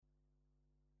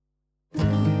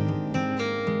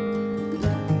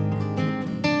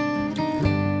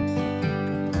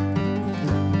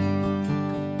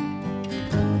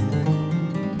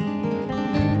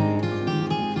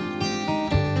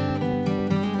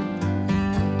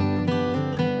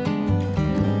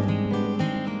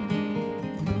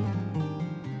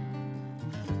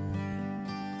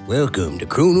Welcome to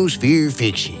Chronosphere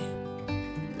Fiction.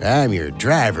 I'm your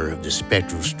driver of the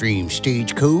Spectral Stream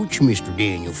stagecoach, Mr.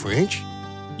 Daniel French.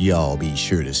 Y'all be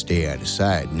sure to stay out of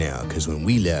sight now, because when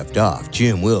we left off,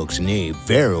 Jim Wilkes and Abe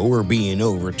Farrow were being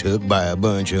overtook by a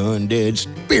bunch of undead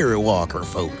spirit walker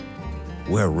folk.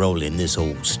 We're rolling this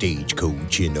old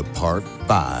stagecoach into part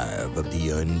 5 of the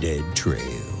Undead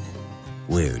Trail,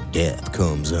 where death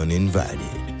comes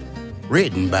uninvited.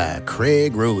 Written by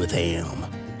Craig Robotham.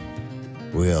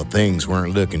 Well, things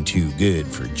weren't looking too good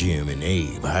for Jim and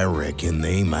Abe. I reckon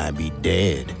they might be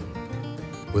dead.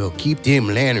 Well, keep them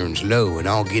lanterns low and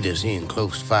I'll get us in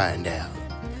close to find out.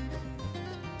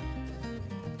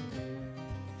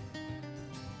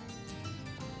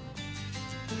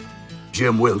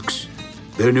 Jim Wilkes,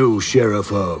 the new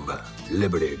sheriff of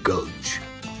Liberty Gulch,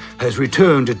 has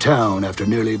returned to town after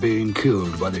nearly being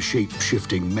killed by the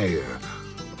shape-shifting mayor,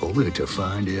 only to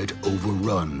find it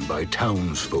overrun by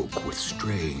townsfolk with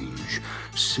strange,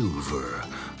 silver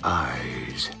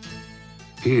eyes.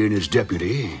 He and his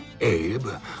deputy, Abe,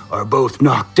 are both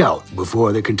knocked out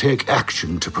before they can take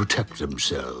action to protect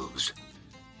themselves.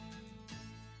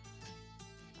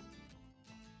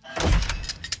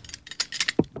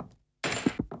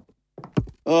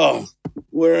 Oh,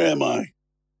 where am I?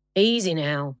 Easy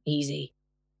now, easy.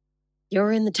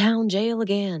 You're in the town jail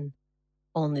again.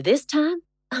 Only this time,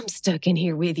 I'm stuck in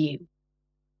here with you.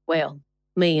 Well,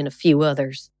 me and a few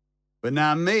others. But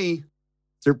not me.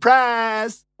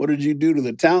 Surprise! What did you do to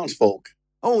the townsfolk?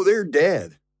 Oh, they're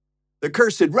dead. The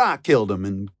cursed rock killed them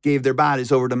and gave their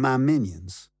bodies over to my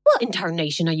minions. What in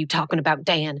tarnation are you talking about,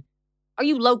 Dan? Are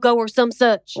you loco or some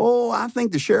such? Oh, I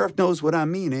think the sheriff knows what I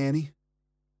mean, Annie.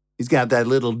 He's got that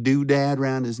little doodad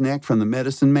round his neck from the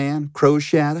medicine man, Crow's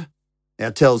Shadow.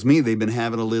 That tells me they've been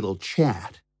having a little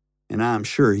chat, and I'm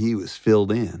sure he was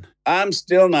filled in. I'm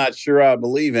still not sure I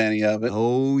believe any of it.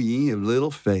 Oh, ye of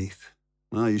little faith.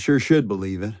 Well, you sure should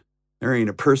believe it. There ain't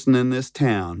a person in this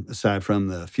town, aside from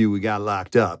the few we got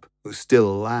locked up, who's still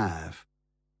alive.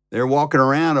 They're walking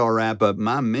around all right, but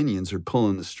my minions are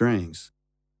pulling the strings.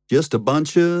 Just a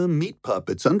bunch of meat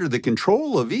puppets under the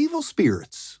control of evil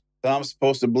spirits. So I'm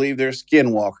supposed to believe they're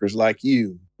skinwalkers like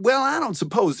you. Well, I don't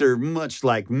suppose they're much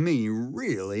like me,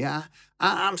 really.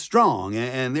 I'm strong,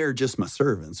 and they're just my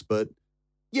servants. But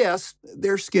yes,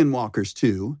 they're skinwalkers,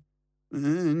 too.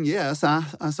 And yes, I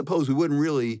suppose we wouldn't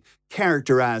really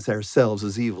characterize ourselves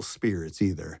as evil spirits,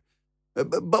 either.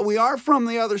 But we are from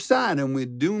the other side, and we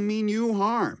do mean you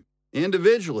harm,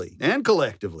 individually and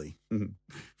collectively.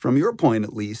 From your point,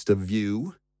 at least, of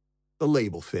view, the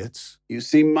label fits. You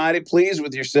seem mighty pleased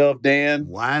with yourself, Dan.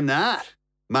 Why not?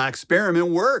 My experiment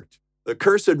worked. The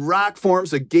cursed rock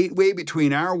forms a gateway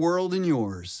between our world and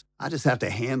yours. I just have to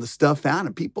hand the stuff out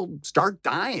and people start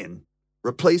dying.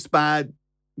 Replaced by,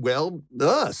 well,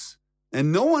 us.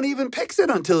 And no one even picks it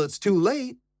until it's too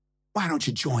late. Why don't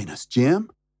you join us,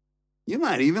 Jim? You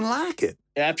might even like it.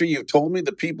 After you've told me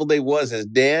the people they was is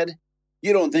dead,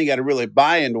 you don't think I'd really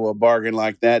buy into a bargain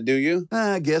like that, do you?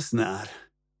 I guess not.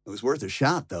 It was worth a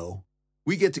shot, though.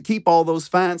 We get to keep all those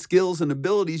fine skills and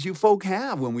abilities you folk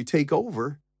have when we take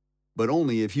over, but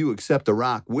only if you accept the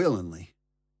rock willingly.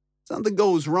 Something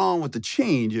goes wrong with the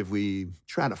change if we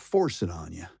try to force it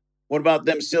on you. What about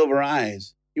them silver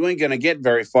eyes? You ain't gonna get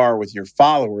very far with your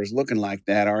followers looking like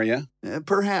that, are you?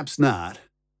 Perhaps not.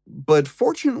 But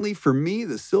fortunately for me,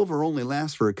 the silver only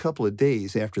lasts for a couple of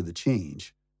days after the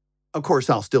change. Of course,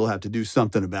 I'll still have to do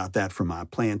something about that for my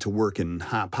plan to work in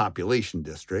high-population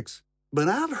districts. But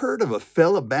I've heard of a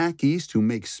fella back east who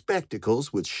makes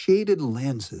spectacles with shaded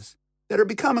lenses that are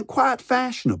becoming quite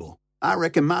fashionable. I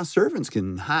reckon my servants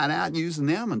can hide out using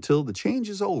them until the change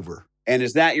is over. And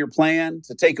is that your plan,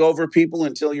 to take over people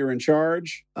until you're in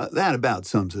charge? That about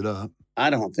sums it up. I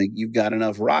don't think you've got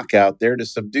enough rock out there to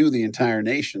subdue the entire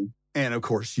nation. And of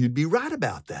course, you'd be right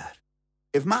about that.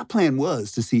 If my plan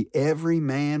was to see every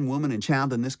man, woman, and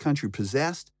child in this country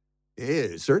possessed,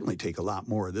 it'd certainly take a lot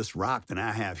more of this rock than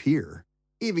I have here,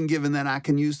 even given that I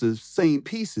can use the same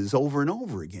pieces over and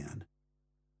over again.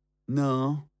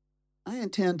 No, I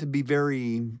intend to be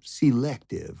very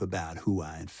selective about who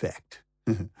I infect.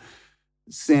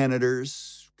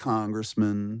 Senators,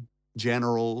 congressmen,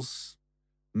 generals,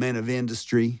 men of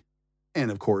industry, and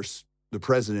of course, the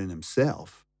president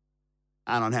himself.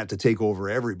 I don't have to take over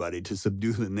everybody to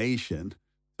subdue the nation.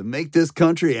 To make this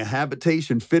country a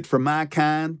habitation fit for my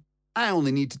kind, I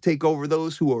only need to take over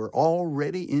those who are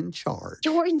already in charge.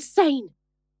 You're insane.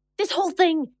 This whole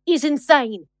thing is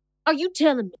insane. Are you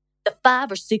telling me the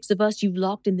 5 or 6 of us you've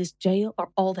locked in this jail are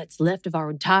all that's left of our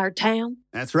entire town?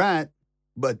 That's right.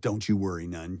 But don't you worry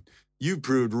none. You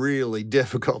proved really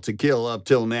difficult to kill up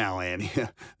till now, Annie.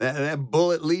 that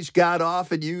bullet Leech got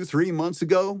off at you 3 months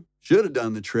ago should have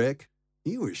done the trick.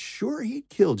 He was sure he'd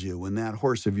killed you when that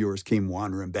horse of yours came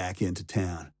wandering back into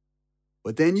town.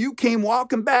 But then you came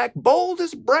walking back bold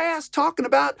as brass, talking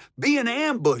about being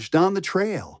ambushed on the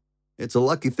trail. It's a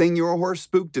lucky thing your horse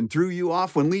spooked and threw you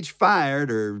off when Leech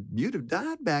fired, or you'd have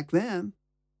died back then.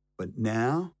 But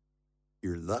now,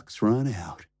 your luck's run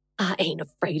out. I ain't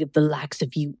afraid of the likes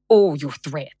of you or your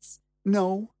threats.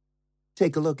 No.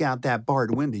 Take a look out that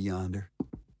barred window yonder.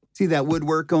 See that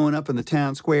woodwork going up in the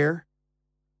town square?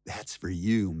 That's for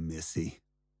you, Missy.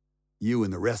 You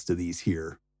and the rest of these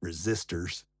here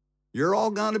resistors. You're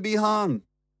all going to be hung,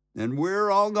 and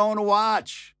we're all going to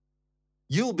watch.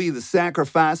 You'll be the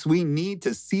sacrifice we need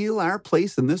to seal our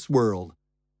place in this world.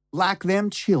 Like them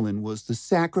chillin' was the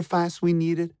sacrifice we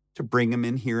needed to bring them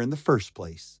in here in the first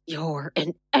place. You're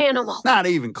an animal. Not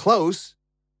even close.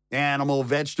 Animal,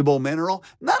 vegetable, mineral.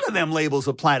 None of them labels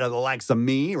apply to the likes of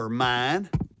me or mine.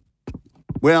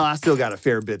 Well, I still got a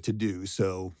fair bit to do,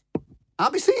 so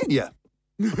I'll be seeing you.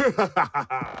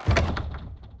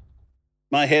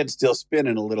 My head's still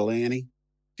spinning a little, Annie.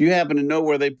 Do you happen to know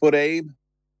where they put Abe?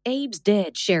 Abe's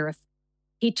dead, Sheriff.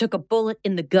 He took a bullet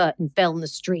in the gut and fell in the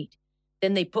street.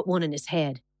 Then they put one in his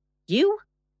head. You?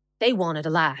 They wanted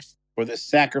alive. For this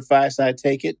sacrifice, I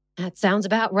take it? That sounds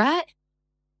about right.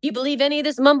 You believe any of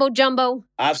this mumbo-jumbo?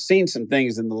 I've seen some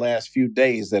things in the last few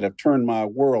days that have turned my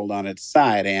world on its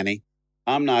side, Annie.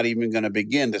 I'm not even going to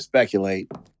begin to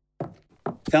speculate.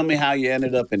 Tell me how you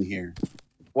ended up in here.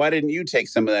 Why didn't you take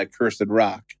some of that cursed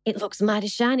rock? It looks mighty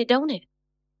shiny, don't it?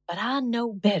 But I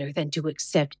know better than to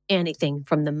accept anything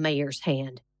from the mayor's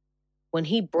hand. When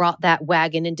he brought that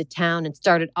wagon into town and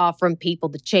started offering people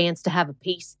the chance to have a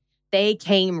piece, they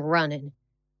came running.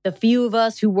 The few of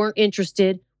us who weren't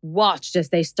interested watched as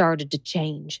they started to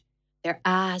change. Their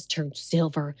eyes turned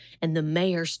silver, and the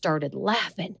mayor started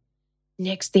laughing.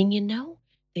 Next thing you know,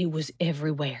 they was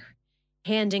everywhere,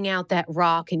 handing out that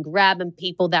rock and grabbing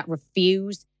people that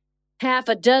refused. 6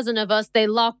 of us they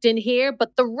locked in here,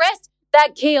 but the rest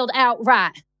that killed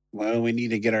outright. Well, we need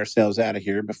to get ourselves out of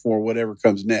here before whatever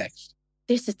comes next.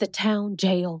 This is the town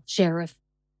jail, Sheriff.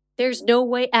 There's no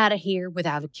way out of here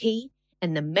without a key,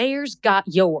 and the mayor's got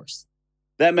yours.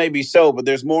 That may be so, but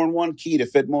there's more than one key to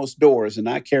fit most doors, and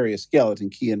I carry a skeleton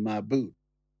key in my boot.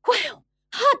 Well,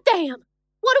 hot damn!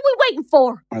 What are we waiting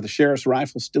for? Are the sheriff's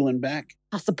rifles still in back?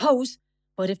 I suppose.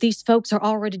 But if these folks are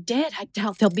already dead, I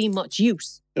doubt they'll be much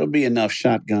use. There'll be enough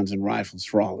shotguns and rifles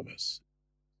for all of us.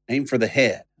 Aim for the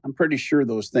head. I'm pretty sure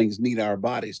those things need our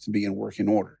bodies to be in working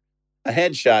order. A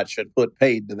headshot should put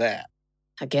paid to that.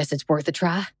 I guess it's worth a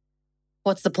try.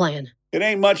 What's the plan? It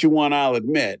ain't much of one, I'll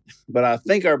admit, but I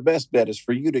think our best bet is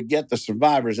for you to get the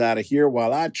survivors out of here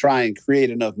while I try and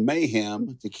create enough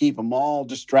mayhem to keep them all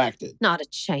distracted. Not a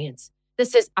chance.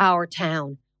 This is our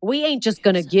town. We ain't just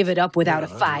gonna give it up without a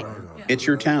fight. It's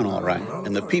your town, all right,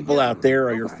 and the people out there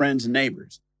are your friends and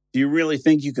neighbors. Do you really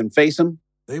think you can face them?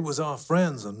 They was our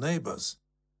friends and neighbors.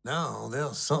 Now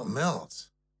they're something else,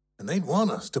 and they'd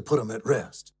want us to put them at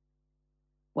rest.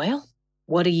 Well,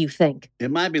 what do you think?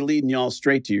 It might be leading y'all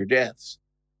straight to your deaths.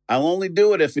 I'll only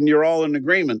do it if you're all in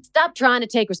agreement. Stop trying to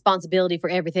take responsibility for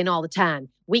everything all the time.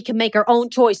 We can make our own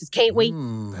choices, can't we?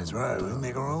 That's right, we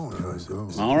make our own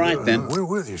choices. All right, then. We're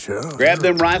with you, Sheriff. Grab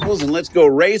them rifles and let's go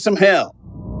raise some hell.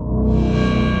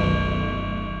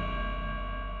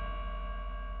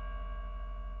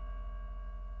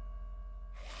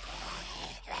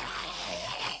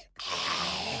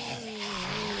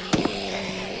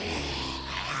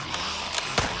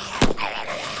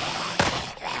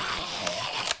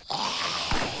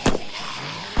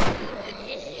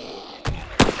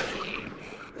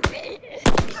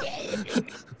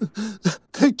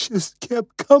 They just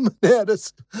kept coming at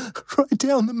us right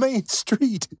down the main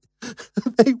street.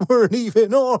 They weren't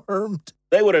even armed.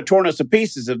 They would have torn us to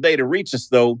pieces if they'd have reached us,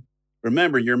 though.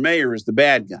 Remember, your mayor is the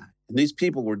bad guy, and these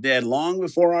people were dead long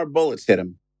before our bullets hit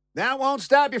him. That won't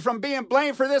stop you from being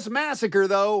blamed for this massacre,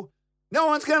 though. No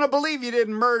one's gonna believe you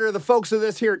didn't murder the folks of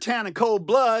this here town in cold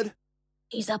blood.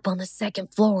 He's up on the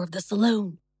 2nd floor of the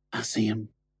saloon. I see him.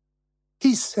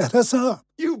 He set us up.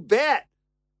 You bet.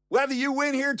 Whether you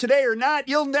win here today or not,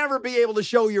 you'll never be able to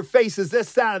show your faces this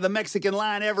side of the Mexican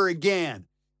line ever again.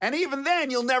 And even then,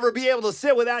 you'll never be able to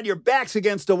sit without your backs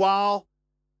against a wall.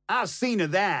 I've seen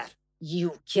of that.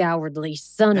 You cowardly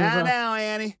son of a... Now,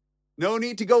 Annie. No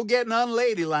need to go getting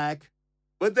unladylike.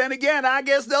 But then again, I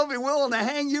guess they'll be willing to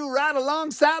hang you right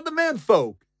alongside the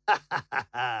menfolk.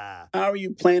 How are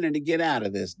you planning to get out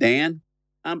of this, Dan?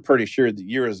 I'm pretty sure that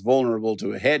you're as vulnerable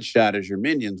to a headshot as your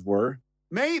minions were.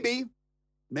 Maybe.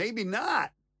 maybe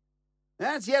not.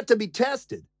 That's yet to be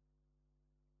tested.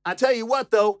 I tell you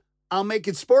what, though, I'll make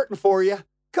it sporting for you.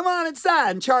 Come on inside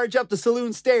and charge up the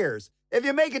saloon stairs. If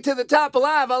you make it to the top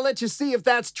alive, I'll let you see if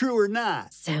that's true or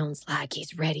not. Sounds like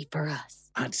he's ready for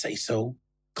us. I'd say so.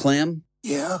 Clem,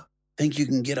 Yeah? think you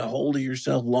can get a hold of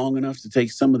yourself long enough to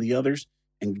take some of the others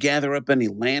and gather up any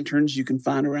lanterns you can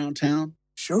find around town?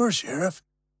 Sure, Sheriff.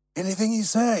 Anything you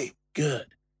say. Good.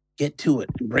 Get to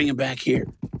it and bring them back here.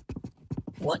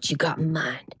 What you got in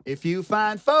mind? If you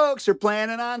fine folks are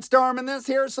planning on storming this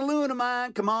here saloon of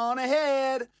mine, come on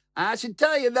ahead. I should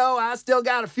tell you, though, I still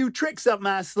got a few tricks up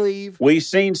my sleeve. We've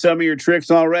seen some of your tricks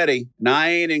already, and I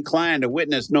ain't inclined to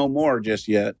witness no more just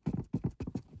yet.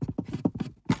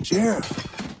 Sheriff,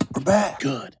 we're back.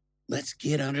 Good. Let's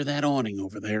get under that awning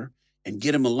over there and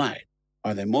get them alight.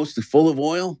 Are they mostly full of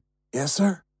oil? Yes,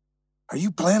 sir. Are you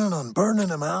planning on burning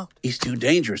them out? He's too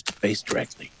dangerous to face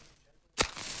directly.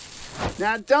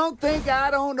 Now, don't think I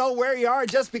don't know where you are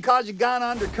just because you gone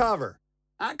undercover.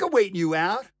 I could wait you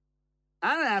out.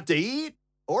 I don't have to eat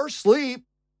or sleep.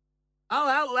 I'll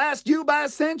outlast you by a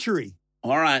century.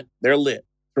 All right, they're lit.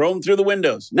 Throw them through the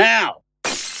windows. Now!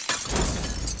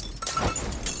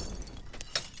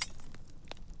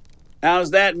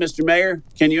 How's that, Mr. Mayor?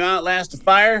 Can you outlast a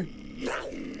fire?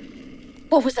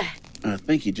 What was that? I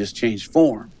think he just changed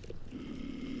form.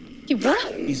 You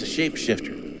what? He's a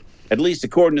shapeshifter. At least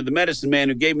according to the medicine man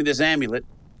who gave me this amulet.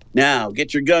 Now,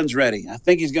 get your guns ready. I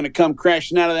think he's going to come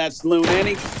crashing out of that saloon,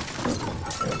 Annie.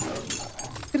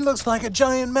 It looks like a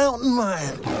giant mountain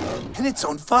lion, and it's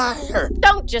on fire.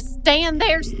 Don't just stand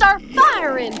there. Start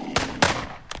firing.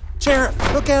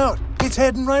 Sheriff, look out. It's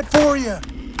heading right for you.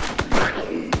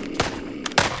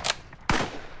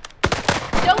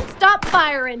 Don't stop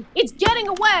firing. It's getting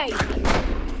away.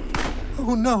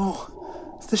 Oh,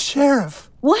 no. The sheriff.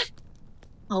 What?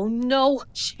 Oh, no.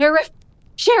 Sheriff.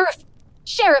 Sheriff.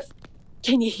 Sheriff.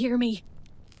 Can you hear me?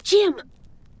 Jim.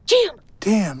 Jim.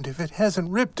 Damned if it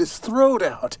hasn't ripped his throat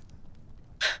out.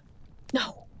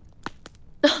 No.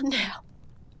 Not now.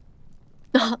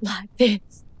 Not like this.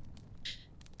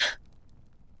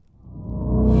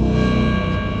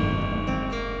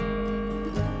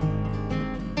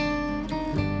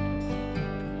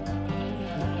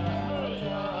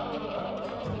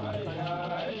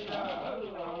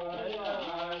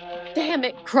 Damn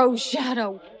it, Crow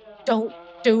Shadow. Don't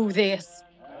do this.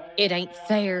 It ain't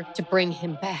fair to bring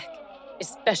him back,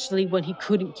 especially when he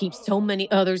couldn't keep so many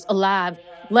others alive.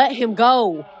 Let him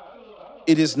go.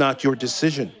 It is not your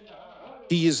decision.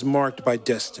 He is marked by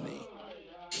destiny.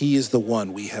 He is the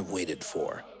one we have waited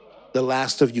for, the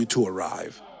last of you to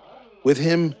arrive. With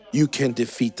him, you can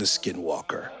defeat the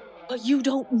Skinwalker. But you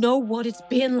don't know what it's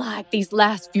been like these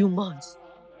last few months.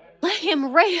 Let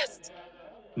him rest.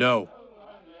 No.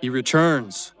 He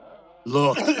returns.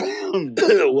 Look.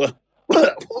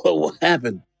 What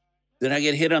happened? Did I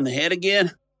get hit on the head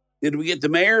again? Did we get the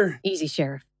mayor? Easy,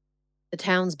 Sheriff. The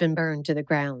town's been burned to the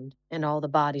ground, and all the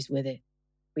bodies with it.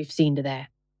 We've seen to that.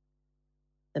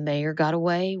 The mayor got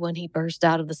away when he burst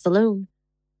out of the saloon.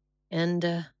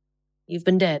 And, you've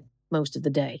been dead most of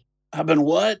the day. I've been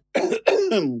what?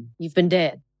 You've been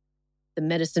dead. The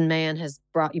medicine man has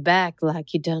brought you back like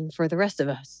he done for the rest of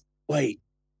us. Wait,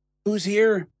 who's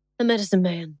here? The medicine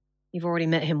man. You've already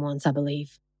met him once, I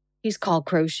believe. He's called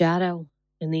Crow Shadow,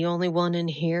 and the only one in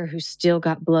here who's still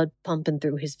got blood pumping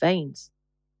through his veins.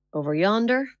 Over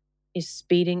yonder is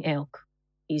Speeding Elk.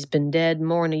 He's been dead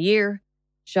more'n a year,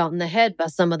 shot in the head by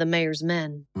some of the mayor's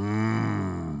men.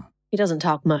 He doesn't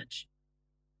talk much.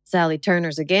 Sally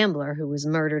Turner's a gambler who was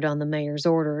murdered on the mayor's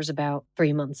orders about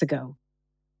 3 months ago.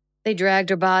 They dragged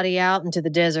her body out into the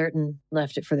desert and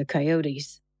left it for the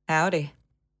coyotes. Howdy.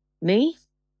 Me?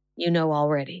 You know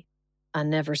already. I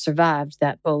never survived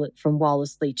that bullet from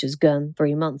Wallace Leach's gun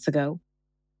 3 months ago.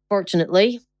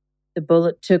 Fortunately, the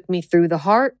bullet took me through the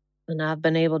heart, and I've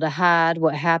been able to hide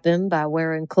what happened by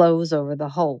wearing clothes over the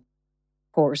hole.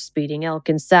 Poor Speeding Elk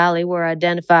and Sally were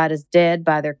identified as dead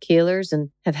by their killers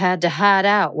and have had to hide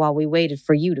out while we waited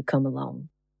for you to come along.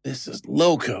 This is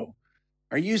loco.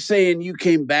 Are you saying you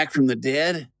came back from the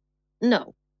dead?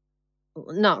 No,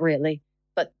 not really,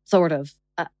 but sort of.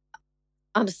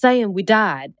 I'm saying we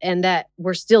died and that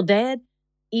we're still dead,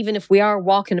 even if we are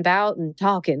walking about and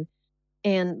talking.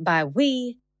 And by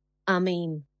we, I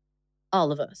mean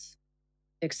all of us,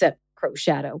 except Crow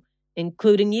Shadow,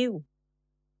 including you.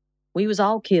 We was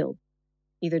all killed,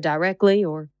 either directly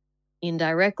or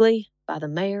indirectly, by the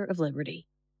Mayor of Liberty.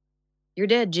 You're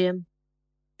dead, Jim.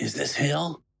 Is this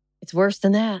hell? It's worse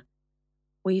than that.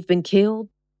 We've been killed,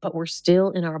 but we're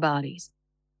still in our bodies.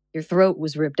 Your throat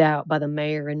was ripped out by the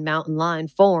mayor in mountain lion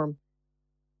form.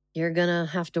 You're gonna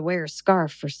have to wear a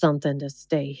scarf or something to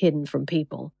stay hidden from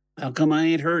people. How come I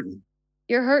ain't hurting?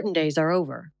 Your hurting days are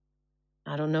over.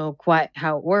 I don't know quite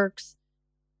how it works.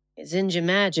 It's Inja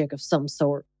magic of some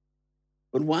sort.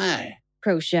 But why?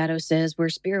 Crow Shadow says we're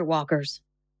spirit walkers.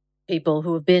 People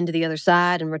who have been to the other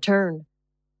side and returned.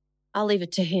 I'll leave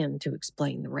it to him to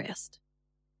explain the rest.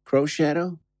 Crow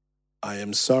Shadow? I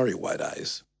am sorry, White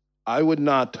Eyes. I would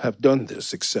not have done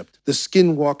this except the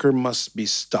Skinwalker must be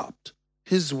stopped.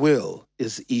 His will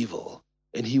is evil,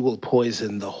 and he will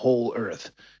poison the whole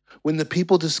earth. When the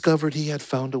people discovered he had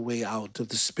found a way out of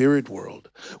the spirit world,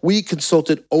 we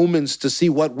consulted omens to see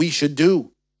what we should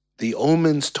do. The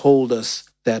omens told us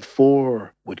that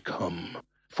 4 would come,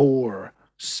 4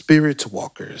 spirit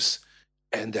walkers,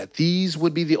 and that these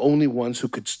would be the only ones who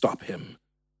could stop him.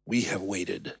 We have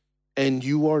waited, and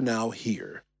you are now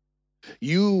here.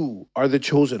 You are the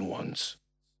chosen ones.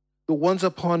 The ones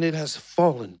upon it has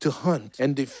fallen to hunt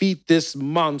and defeat this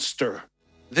monster.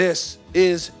 This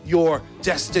is your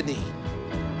destiny.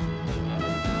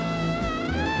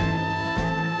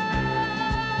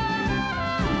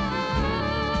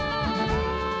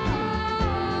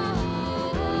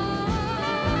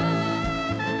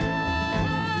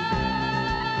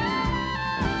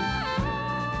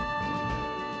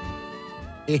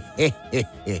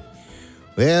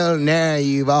 Well, now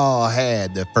you've all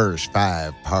had the first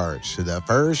 5 parts of the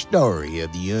first story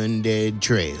of the Undead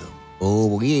Trail.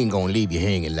 Oh, we ain't gonna leave you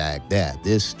hanging like that.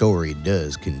 This story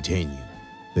does continue.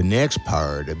 The next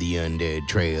part of the Undead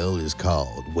Trail is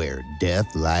called Where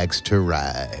Death Likes to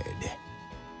Ride.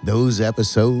 Those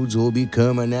episodes will be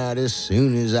coming out as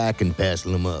soon as I can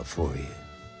pencil them up for you.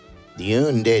 The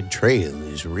Undead Trail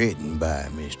is written by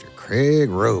Mr. Craig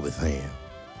Robotham.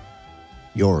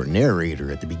 Your narrator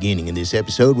at the beginning of this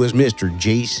episode was Mr.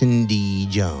 Jason D.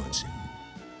 Johnson.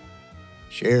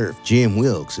 Sheriff Jim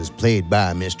Wilkes is played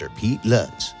by Mr. Pete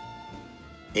Lutz.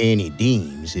 Annie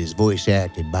Deemes is voice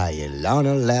acted by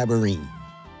Ilana Labourine.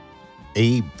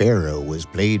 Abe Farrow was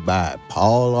played by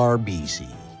Paul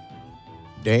Arbisi.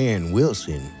 Dan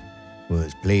Wilson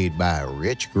was played by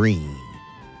Rich Greene.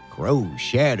 Crow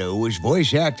Shadow was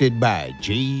voice acted by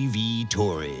JV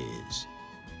Torres.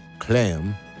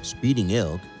 Clem, Speeding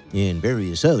Elk, and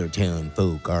various other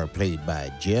townsfolk are played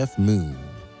by Jeff Moon.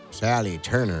 Sally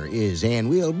Turner is and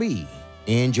will be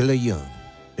Angela Young.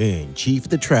 And Chief of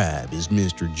the Tribe is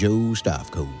Mr. Joe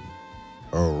Stoffco.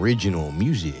 Original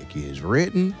music is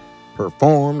written,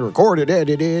 performed, recorded,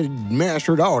 edited,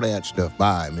 mastered, all that stuff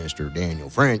by Mr. Daniel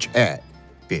French at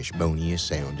Fishbonius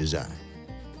Sound Design.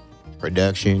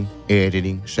 Production,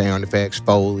 editing, sound effects,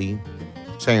 Foley,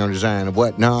 sound design and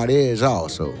whatnot is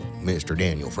also Mr.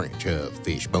 Daniel French of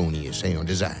Fishbonius Sound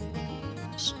Design.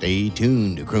 Stay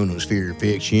tuned to Chronosphere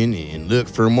Fiction and look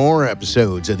for more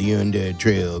episodes of the Undead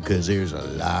Trail because there's a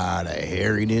lot of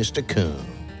hairiness to come.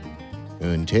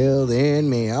 Until then,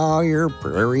 may all your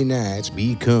prairie nights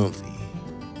be comfy.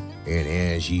 And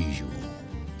as usual,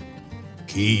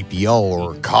 keep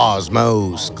your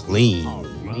cosmos clean.